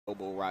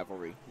global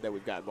rivalry that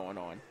we've got going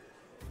on.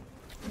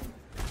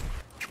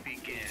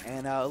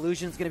 And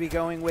Illusion's going to be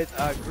going with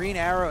Green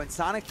Arrow, and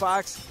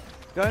SonicFox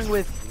going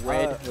with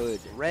Red Hood.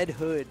 Red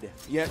Hood.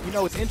 Yeah, you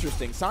know, it's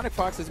interesting.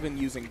 SonicFox has been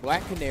using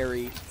Black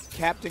Canary,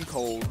 Captain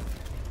Cold,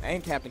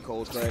 and Captain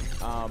Cold, but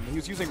he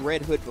was using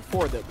Red Hood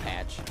before the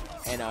patch,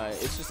 and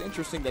it's just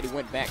interesting that he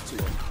went back to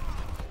it.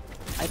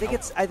 I think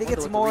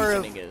it's more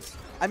of.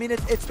 I mean,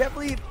 it's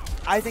definitely.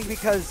 I think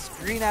because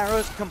Green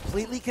Arrow's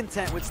completely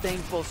content with staying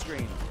full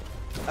screen,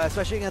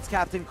 especially against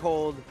Captain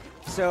Cold.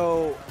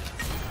 So,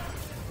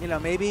 you know,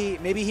 maybe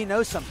he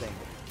knows something.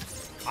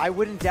 I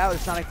wouldn't doubt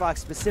if SonicFox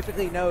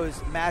specifically knows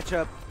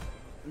matchup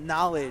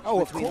knowledge.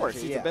 Oh, of course,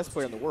 he's the best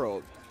player in the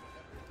world.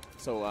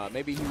 So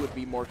maybe he would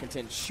be more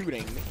content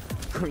shooting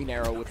Green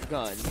Arrow with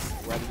guns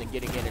rather than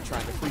getting in and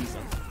trying to freeze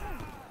him.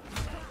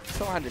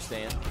 So I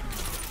understand.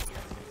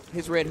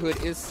 His Red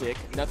Hood is sick.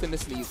 Nothing to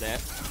sneeze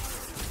at.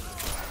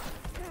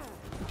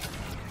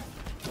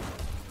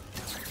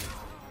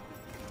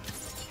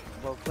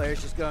 Both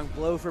players just going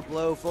blow for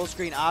blow, full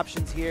screen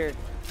options here.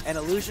 And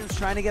Illusion's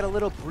trying to get a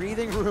little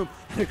breathing room.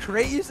 And a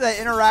great use of that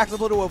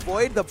interactable to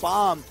avoid the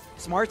bomb.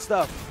 Smart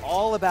stuff.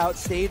 All about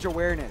stage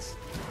awareness.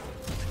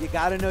 You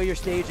got to know your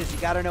stages. You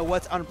got to know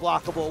what's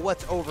unblockable,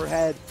 what's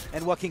overhead,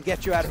 and what can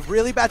get you out of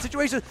really bad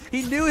situations.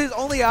 He knew his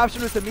only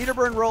option was the meter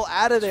burn roll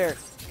out of there.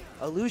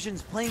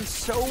 Illusion's playing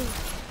so...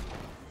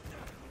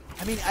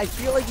 I mean, I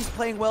feel like he's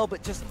playing well,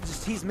 but just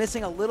he's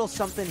missing a little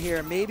something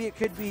here. Maybe it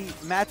could be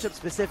matchup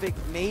specific.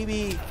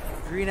 Maybe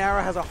Green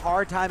Arrow has a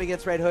hard time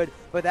against Red Hood,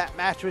 but that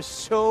match was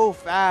so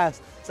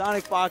fast.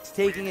 SonicFox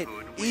taking it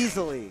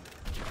easily.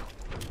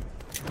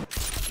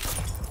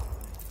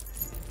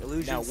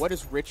 Illusions. Now, what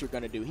is Richard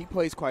going to do? He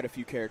plays quite a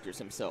few characters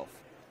himself.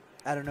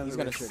 I don't know He's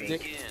who Richard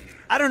is.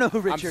 I don't know who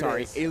Richard is. I'm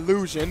sorry,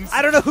 Illusions.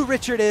 I don't know who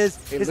Richard is.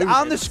 It's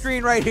on the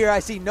screen right here. I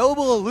see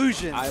Noble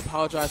Illusions. I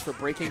apologize for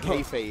breaking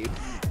kayfabe.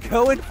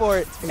 Going for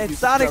it. And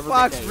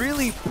SonicFox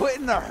really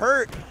putting the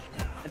hurt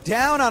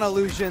down on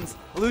Illusions.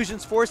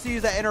 Illusions forced to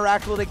use that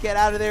interactable to get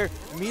out of there.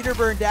 Meter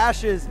burn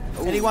dashes,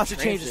 and he wants to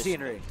change the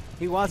scenery.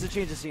 He wants to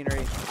change the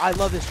scenery. I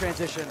love this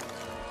transition.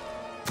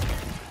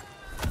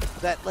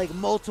 That like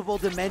multiple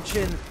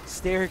dimension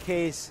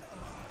staircase.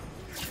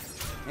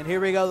 And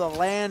here we go, the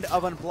land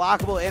of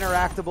unblockable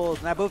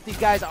interactables. Now both these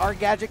guys are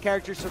gadget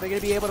characters, so they're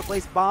going to be able to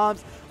place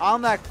bombs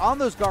on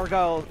those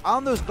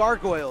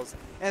gargoyles.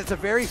 And it's a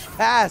very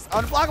fast,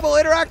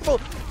 unblockable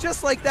interactable,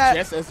 just like that.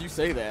 Yes, as you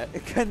say that.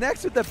 It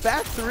connects with the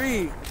back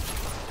three.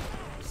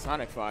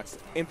 SonicFox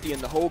emptying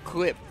the whole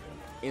clip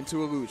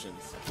into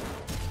Illusions.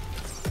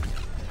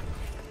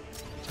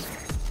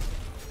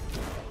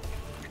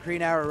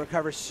 Green Arrow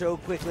recovers so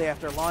quickly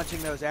after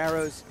launching those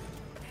arrows.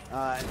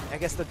 I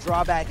guess the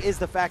drawback is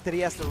the fact that he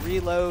has to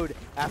reload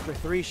after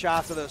 3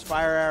 shots of those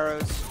fire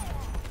arrows.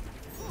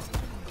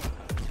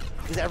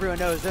 Because everyone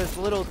knows those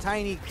little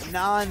tiny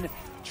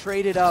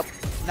non-traded up,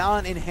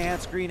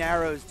 non-enhanced green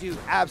arrows do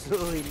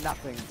absolutely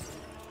nothing.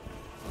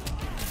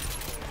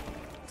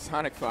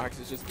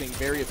 SonicFox is just being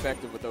very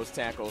effective with those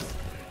tackles.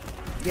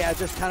 Yeah,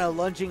 just kind of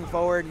lunging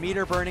forward,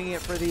 meter burning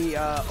it for the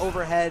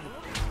overhead.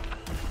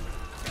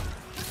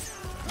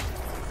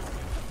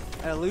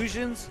 And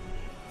Illusions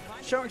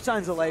showing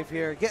signs of life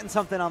here, getting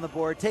something on the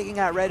board, taking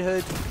out Red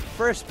Hood's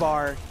first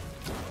bar.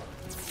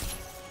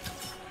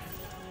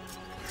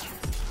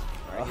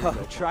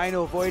 Trying to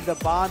avoid the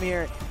bomb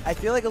here. I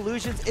feel like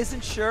Illusions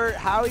isn't sure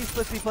how he's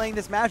supposed to be playing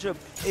this matchup.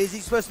 Is he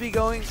supposed to be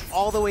going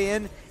all the way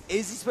in?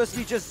 Is he supposed to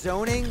be just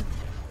zoning?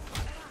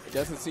 It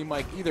doesn't seem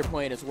like either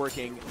plan is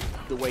working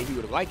the way he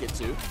would like it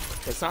to,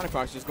 because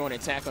SonicFox is just going to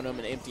attack on him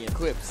and emptying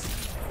clips.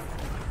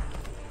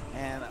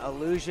 And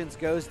Illusions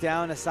goes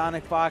down to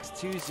SonicFox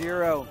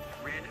 2-0.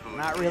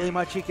 Not really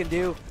much he can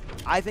do.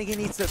 I think he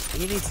needs to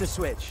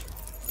switch.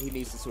 He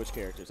needs to switch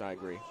characters, I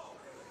agree.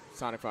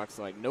 SonicFox is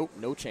like, nope,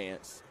 no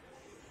chance.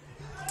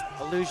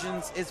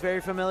 Illusions is very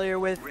familiar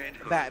with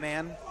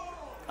Batman.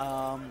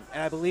 And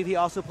I believe he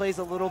also plays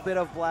a little bit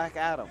of Black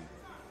Adam.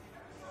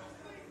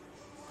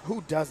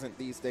 Who doesn't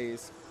these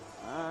days?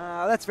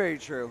 That's very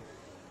true.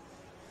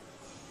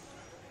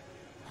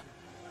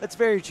 That's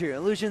very true.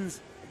 Illusions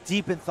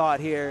deep in thought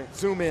here.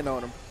 Zoom in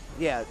on him.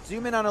 Yeah,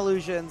 zoom in on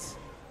Illusions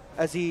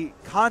as he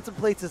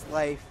contemplates his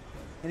life.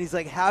 And he's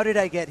like, how did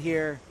I get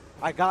here?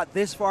 I got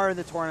this far in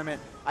the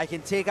tournament. I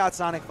can take out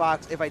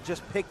SonicFox if I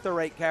just pick the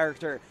right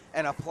character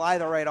and apply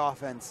the right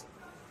offense.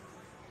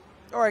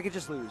 Or I could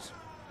just lose.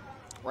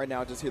 Right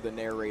now, I just hear the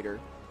narrator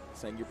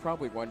saying, you're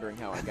probably wondering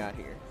how I got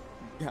here.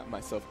 Got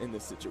myself in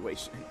this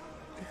situation.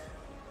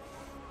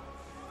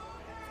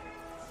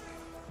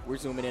 We're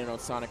zooming in on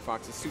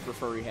SonicFox's super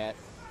furry hat.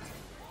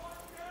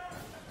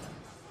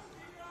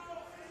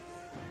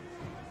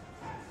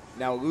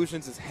 Now,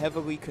 Illusions is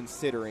heavily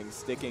considering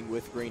sticking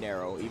with Green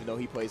Arrow, even though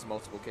he plays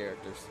multiple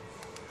characters.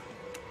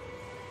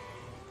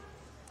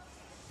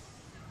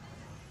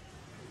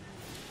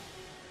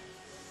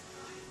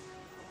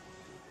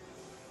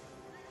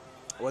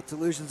 What's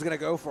Illusions going to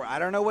go for? I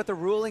don't know what the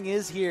ruling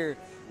is here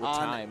what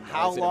on time?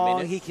 how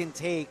long he can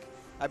take.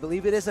 I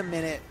believe it is a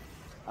minute.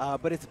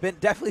 but it's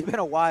definitely been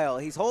a while.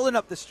 He's holding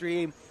up the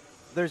stream.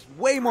 There's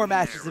way more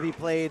matches to be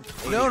played.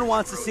 No one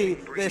wants to see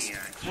this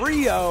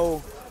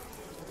Frio.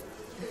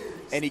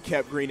 And he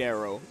kept Green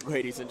Arrow,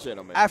 ladies and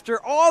gentlemen.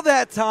 After all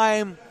that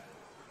time,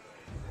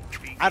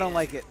 I don't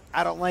like it.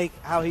 I don't like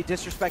how he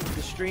disrespected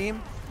the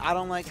stream. I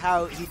don't like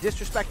how he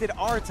disrespected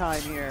our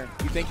time here.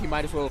 You think he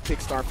might as well pick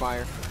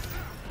Starfire?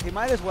 He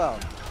might as well.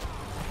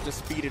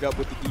 Just speed it up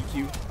with the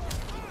DQ.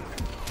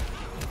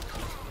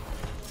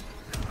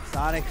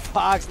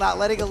 SonicFox not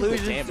letting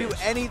Illusions do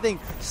anything,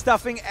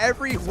 stuffing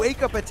every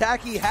wake-up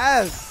attack he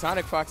has.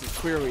 SonicFox is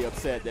clearly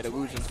upset that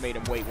Illusions made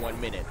him wait 1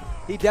 minute.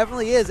 He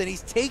definitely is, and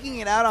he's taking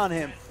it out on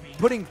him,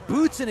 putting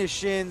boots in his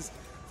shins,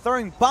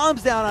 throwing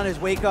bombs down on his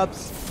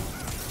wake-ups.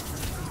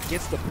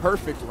 Gets the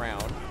perfect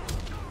round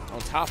on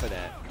top of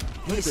that.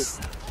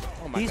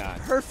 Oh my God.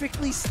 He's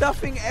perfectly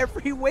stuffing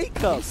every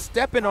wake-up. He's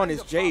stepping on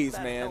his J's,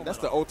 man. That's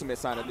the ultimate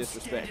sign of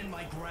disrespect.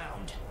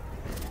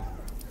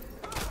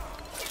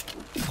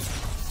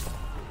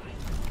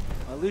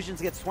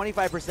 Illusions gets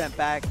 25%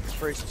 back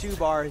for his 2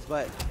 bars,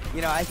 but,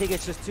 you know, I think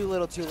it's just too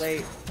little too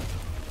late.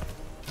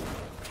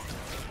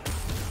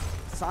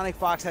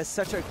 SonicFox has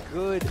such a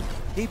good,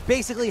 he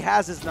basically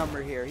has his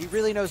number here. He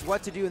really knows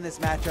what to do in this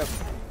matchup,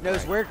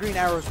 knows where Green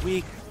Arrow's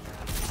weak,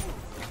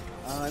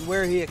 and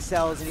where he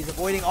excels, and he's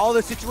avoiding all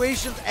the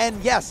situations.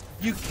 And yes,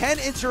 you can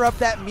interrupt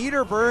that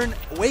meter burn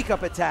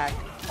wake-up attack.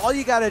 All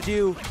you gotta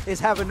do is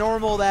have a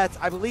normal that's,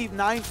 I believe,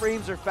 9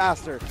 frames or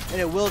faster, and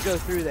it will go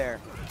through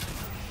there.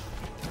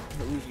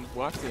 Illusions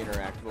blocks the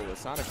interactable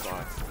with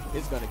SonicFox.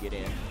 Is going to get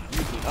in.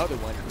 Use the other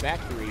one, back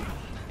 3,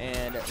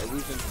 and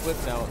Illusions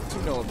flips out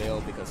to no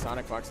avail because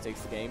SonicFox takes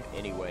the game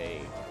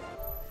anyway.